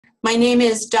My name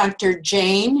is Dr.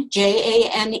 Jane,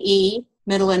 Jane,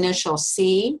 middle initial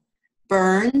C,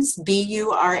 Burns,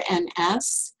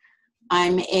 Burns.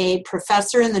 I'm a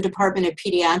professor in the Department of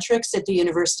Pediatrics at the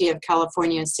University of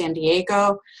California, San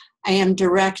Diego. I am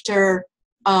director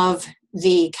of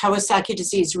the Kawaski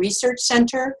Disease Research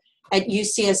Center at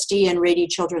UCSD and Rady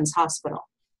Children's Hospital.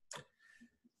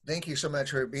 Thank you so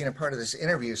much for being a part of this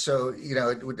interview. So, you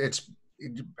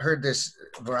heard this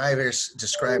virus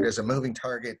described as a moving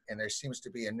target, and there seems to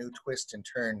be a new twist and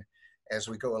turn as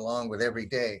we go along with every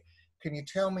day. Can you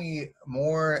tell me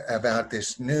more about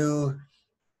this new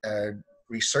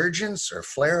resurgence or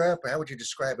flare-up? How would you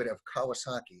describe it, of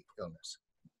Kawasaki illness?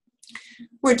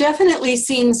 We're definitely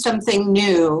seeing something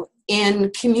new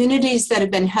in communities that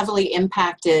have been heavily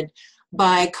impacted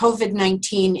by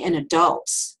COVID-19 in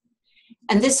adults.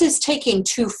 And this is taking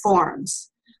two forms.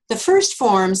 The first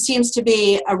form seems to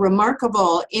be a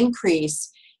remarkable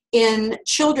increase in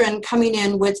children coming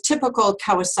in with typical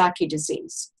Kawasaki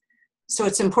disease. So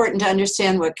it's important to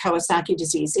understand what Kawasaki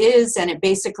disease is, and it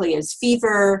basically is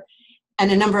fever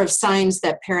and a number of signs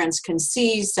that parents can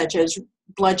see, such as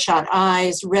bloodshot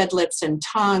eyes, red lips and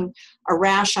tongue, a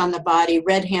rash on the body,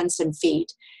 red hands and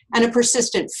feet, and a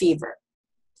persistent fever.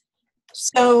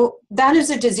 So that is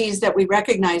a disease that we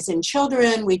recognize in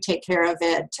children. We take care of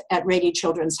it at Rady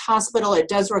Children's Hospital. It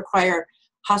does require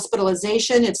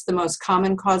hospitalization. It's the most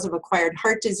common cause of acquired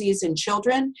heart disease in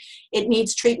children. It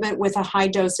needs treatment with a high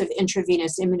dose of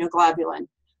intravenous immunoglobulin,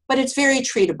 but it's very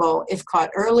treatable if caught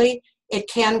early. It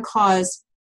can cause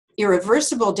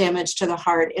irreversible damage to the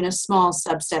heart in a small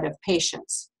subset of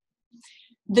patients.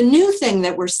 The new thing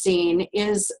that we're seeing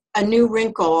is a new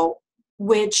wrinkle,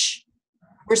 which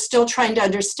we're still trying to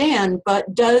understand,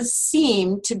 but does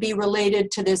seem to be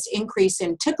related to this increase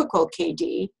in typical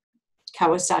KD,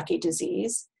 Kawasaki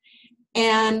disease.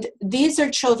 And these are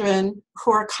children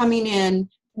who are coming in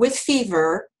with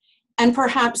fever and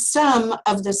perhaps some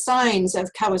of the signs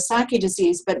of Kawasaki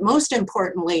disease, but most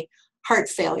importantly, heart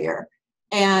failure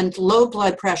and low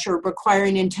blood pressure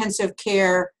requiring intensive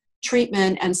care,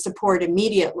 treatment, and support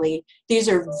immediately. These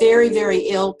are very, very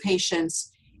ill patients.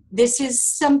 This is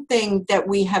something that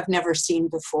we have never seen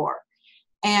before.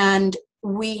 And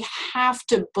we have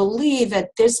to believe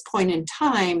at this point in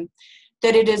time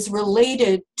that it is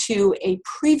related to a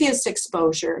previous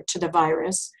exposure to the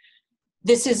virus.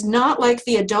 This is not like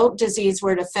the adult disease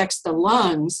where it affects the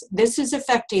lungs. This is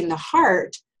affecting the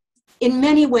heart in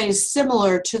many ways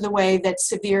similar to the way that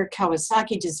severe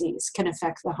Kawasaki disease can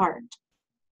affect the heart.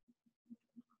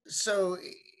 So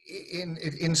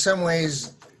in some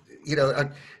ways,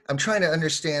 I'm trying to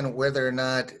understand whether or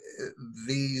not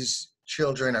these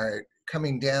children are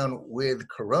coming down with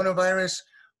coronavirus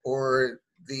or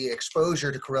the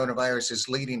exposure to coronavirus is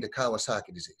leading to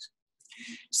Kawasaki disease.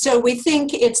 So we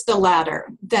think it's the latter,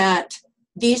 that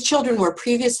these children were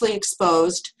previously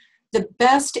exposed. The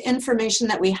best information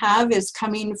that we have is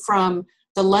coming from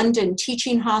the London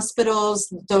teaching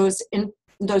hospitals. Those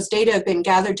data have been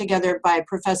gathered together by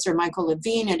Professor Michael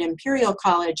Levine at Imperial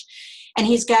College, and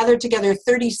he's gathered together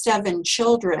 37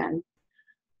 children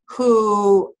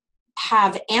who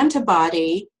have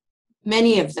antibody,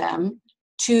 many of them,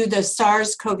 to the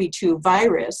SARS-CoV-2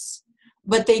 virus,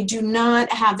 but they do not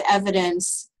have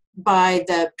evidence by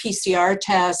the PCR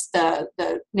test,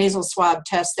 the nasal swab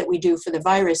test that we do for the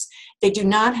virus. They do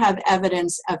not have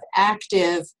evidence of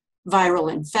active viral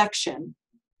infection.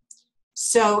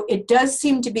 So it does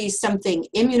seem to be something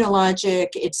immunologic.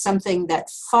 It's something that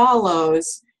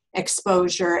follows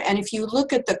exposure. And if you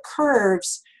look at the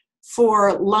curves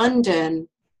for London,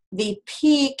 the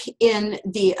peak in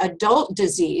the adult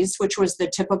disease, which was the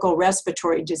typical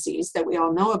respiratory disease that we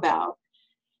all know about,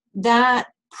 that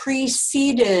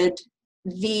preceded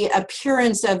the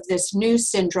appearance of this new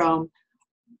syndrome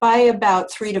by about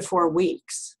 3 to 4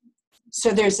 weeks.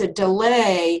 So there's a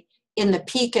delay in the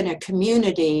peak in a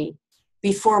community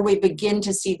before we begin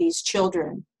to see these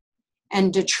children.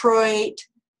 And Detroit,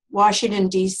 Washington,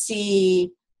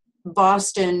 D.C.,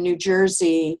 Boston, New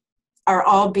Jersey are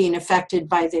all being affected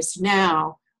by this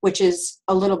now, which is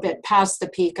a little bit past the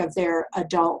peak of their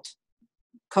adult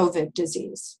COVID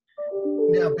disease.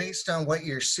 Now, based on what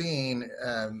you're seeing,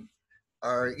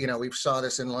 we saw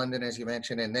this in London, as you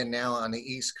mentioned, and then now on the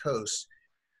East Coast.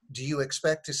 Do you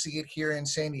expect to see it here in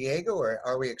San Diego, or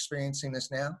are we experiencing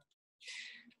this now?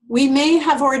 We may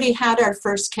have already had our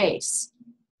first case.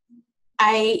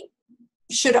 I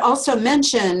should also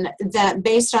mention that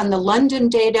based on the London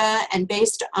data and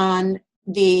based on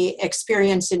the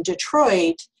experience in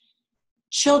Detroit,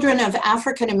 children of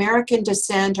African American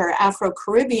descent or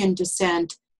Afro-Caribbean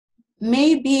descent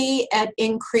may be at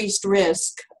increased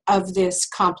risk of this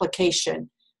complication,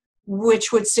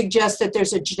 which would suggest that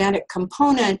there's a genetic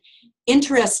component.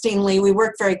 Interestingly, we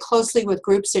work very closely with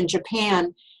groups in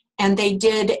Japan, and they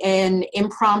did an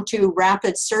impromptu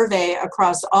rapid survey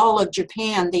across all of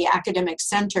Japan, the academic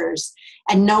centers,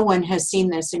 and no one has seen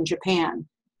this in Japan,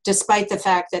 despite the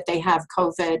fact that they have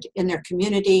COVID in their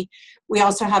community. We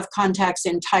also have contacts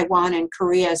in Taiwan and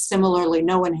Korea. Similarly,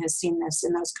 no one has seen this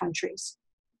in those countries.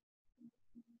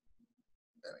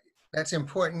 That's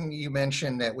important. You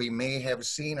mentioned that we may have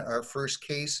seen our first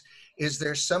case. Is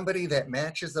there somebody that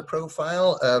matches the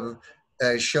profile of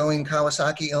showing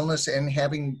Kawasaki illness and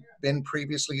having been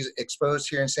previously exposed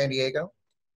here in San Diego?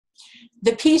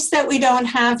 The piece that we don't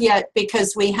have yet,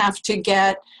 because we have to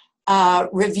get a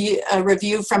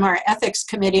review from our ethics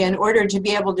committee in order to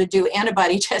be able to do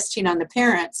antibody testing on the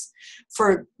parents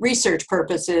for research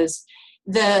purposes,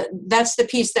 that's the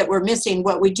piece that we're missing.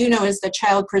 What we do know is the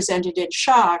child presented in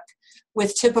shock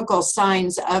with typical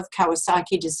signs of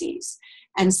Kawasaki disease.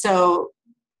 And so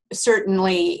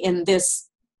certainly in this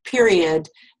period,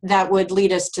 that would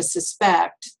lead us to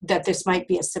suspect that this might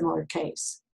be a similar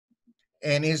case.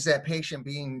 And is that patient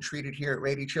being treated here at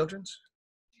Rady Children's?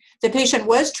 The patient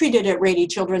was treated at Rady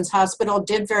Children's Hospital,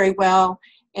 did very well,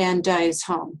 and is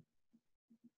home.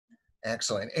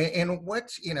 Excellent. And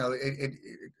what, it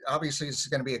obviously is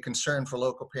going to be a concern for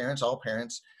local parents, all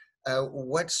parents.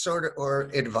 What sort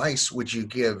of advice would you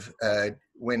give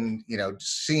when,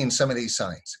 seeing some of these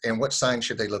signs, and what signs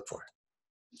should they look for?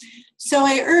 So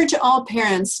I urge all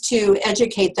parents to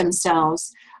educate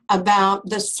themselves about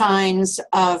the signs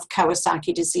of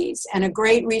Kawasaki disease. And a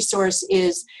great resource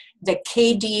is the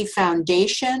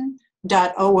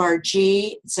kdfoundation.org.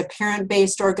 It's a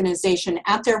parent-based organization.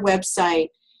 At their website,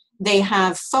 they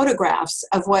have photographs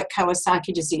of what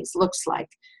Kawasaki disease looks like.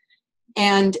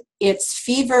 And it's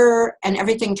fever and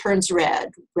everything turns red.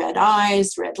 Red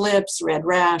eyes, red lips, red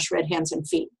rash, red hands and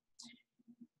feet.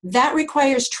 That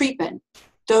requires treatment.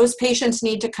 Those patients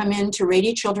need to come into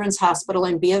Rady Children's Hospital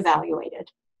and be evaluated.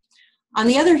 On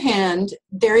the other hand,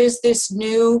 there is this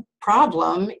new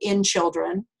problem in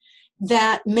children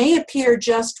that may appear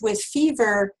just with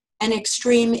fever and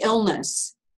extreme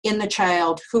illness in the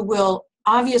child, who will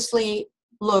obviously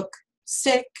look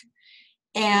sick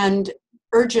and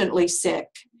urgently sick,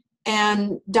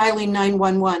 and dialing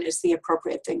 911 is the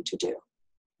appropriate thing to do.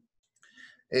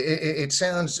 It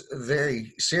sounds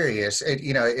very serious.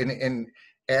 And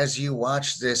as you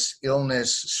watch this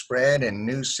illness spread and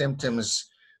new symptoms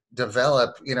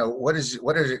develop, what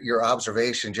are your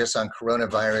observations just on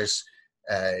coronavirus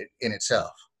in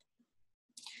itself?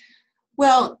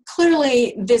 Well,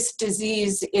 clearly this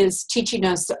disease is teaching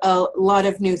us a lot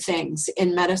of new things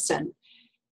in medicine.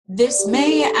 This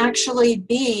may actually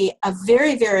be a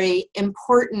very, very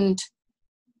important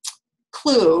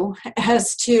clue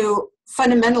as to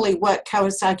fundamentally what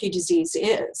Kawasaki disease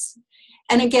is.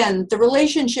 And again, the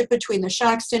relationship between the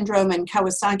shock syndrome and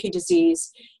Kawasaki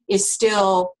disease is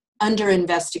still under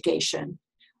investigation.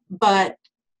 But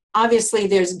obviously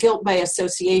there's guilt by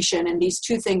association, and these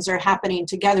two things are happening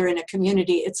together in a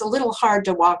community. It's a little hard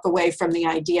to walk away from the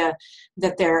idea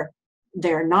that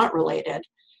they're not related.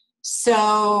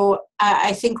 So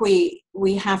I think we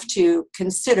have to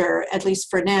consider, at least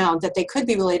for now, that they could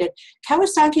be related.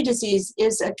 Kawasaki disease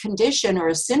is a condition or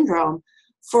a syndrome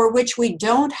for which we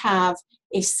don't have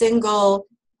a single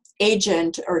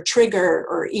agent or trigger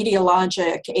or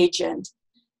etiologic agent.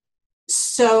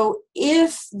 So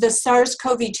if the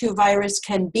SARS-CoV-2 virus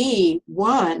can be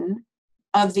one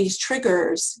of these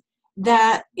triggers,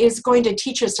 that is going to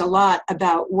teach us a lot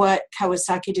about what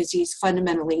Kawasaki disease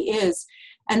fundamentally is,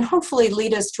 and hopefully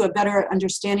lead us to a better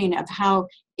understanding of how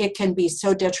it can be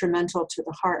so detrimental to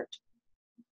the heart.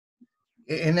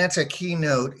 And that's a key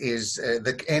note, is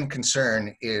the end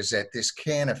concern is that this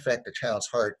can affect the child's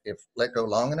heart if let go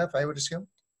long enough, I would assume?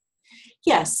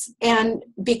 Yes, and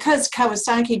because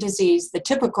Kawasaki disease, the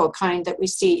typical kind that we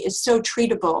see, is so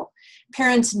treatable,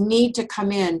 parents need to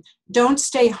come in. Don't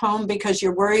stay home because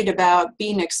you're worried about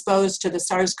being exposed to the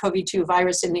SARS-CoV-2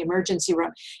 virus in the emergency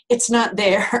room. It's not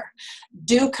there.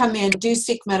 Do come in, do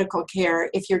seek medical care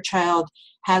if your child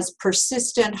has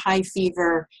persistent high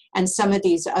fever and some of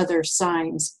these other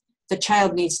signs. The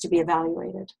child needs to be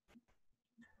evaluated.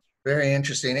 Very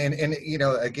interesting. And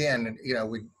again,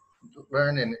 we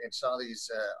learned and saw these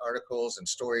articles and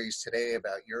stories today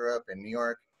about Europe and New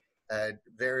York.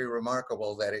 Very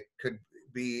remarkable that it could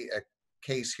be a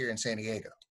case here in San Diego.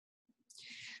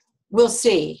 We'll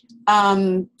see.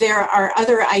 There are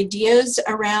other ideas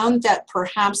around that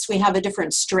perhaps we have a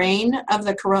different strain of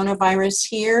the coronavirus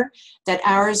here, that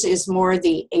ours is more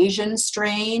the Asian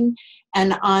strain,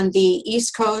 And on the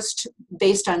East Coast,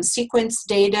 based on sequence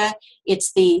data,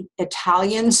 it's the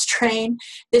Italian strain.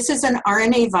 This is an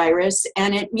RNA virus,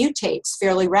 and it mutates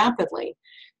fairly rapidly.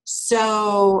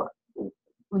 So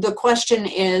the question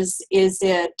is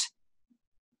it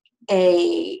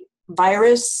a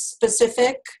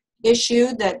virus-specific issue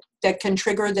that can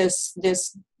trigger this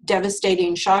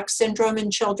devastating shock syndrome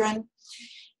in children?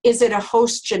 Is it a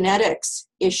host genetics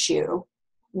issue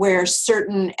where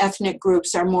certain ethnic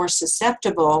groups are more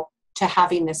susceptible to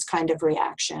having this kind of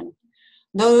reaction?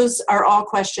 Those are all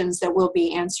questions that we'll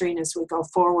be answering as we go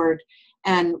forward,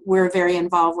 and we're very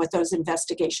involved with those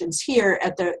investigations here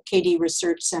at the KD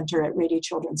Research Center at Rady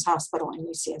Children's Hospital in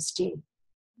UCSD.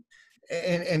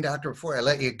 And Doctor, before I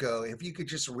let you go, if you could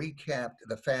just recap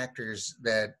the factors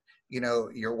that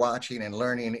you're watching and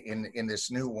learning in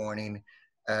this new warning,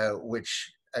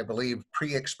 which I believe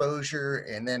pre-exposure,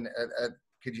 and then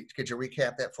could you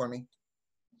recap that for me?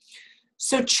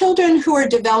 So children who are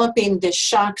developing this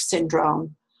shock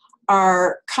syndrome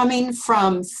are coming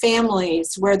from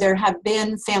families where there have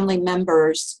been family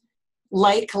members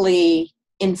likely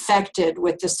infected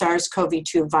with the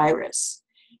SARS-CoV-2 virus.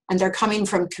 And they're coming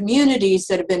from communities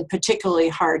that have been particularly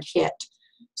hard hit.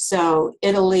 So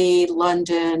Italy,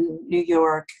 London, New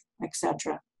York,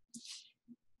 etc.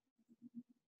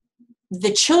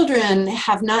 The children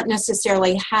have not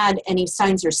necessarily had any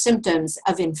signs or symptoms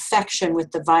of infection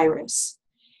with the virus.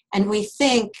 And we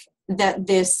think that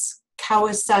this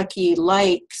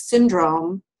Kawasaki-like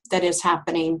syndrome that is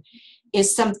happening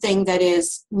is something that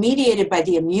is mediated by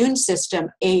the immune system,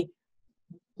 a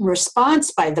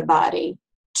response by the body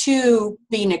to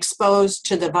being exposed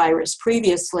to the virus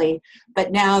previously,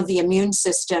 but now the immune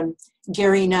system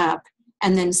gearing up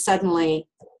and then suddenly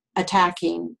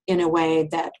attacking in a way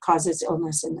that causes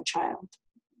illness in the child.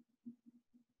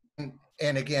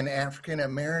 And again, African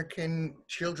American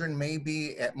children may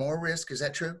be at more risk. Is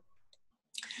that true?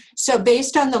 So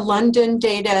based on the London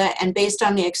data and based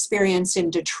on the experience in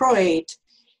Detroit,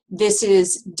 this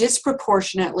is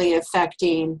disproportionately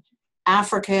affecting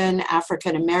African,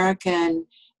 African American,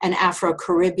 and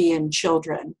Afro-Caribbean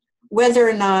children. Whether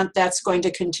or not that's going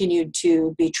to continue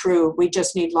to be true, we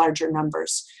just need larger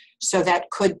numbers. So that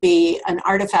could be an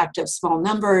artifact of small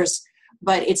numbers,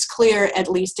 but it's clear, at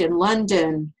least in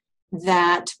London,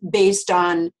 that based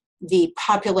on the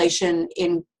population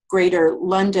in Greater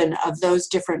London of those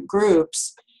different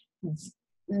groups,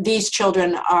 these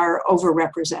children are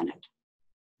overrepresented.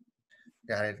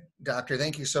 Got it. Doctor,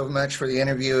 thank you so much for the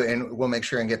interview, and we'll make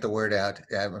sure and get the word out.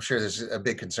 I'm sure there's a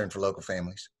big concern for local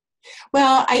families.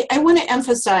 Well, I want to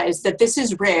emphasize that this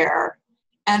is rare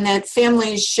and that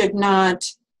families should not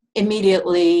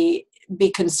immediately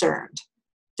be concerned.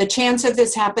 The chance of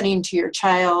this happening to your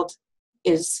child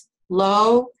is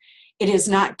low. It is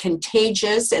not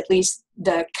contagious, at least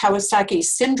the Kawasaki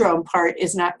syndrome part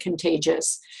is not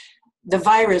contagious. The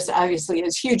virus obviously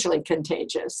is hugely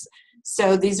contagious.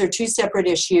 So these are two separate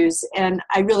issues, and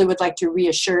I really would like to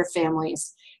reassure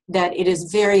families that it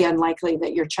is very unlikely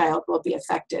that your child will be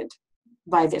affected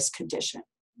by this condition.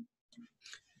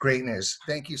 Great news.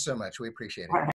 Thank you so much. We appreciate it. All right.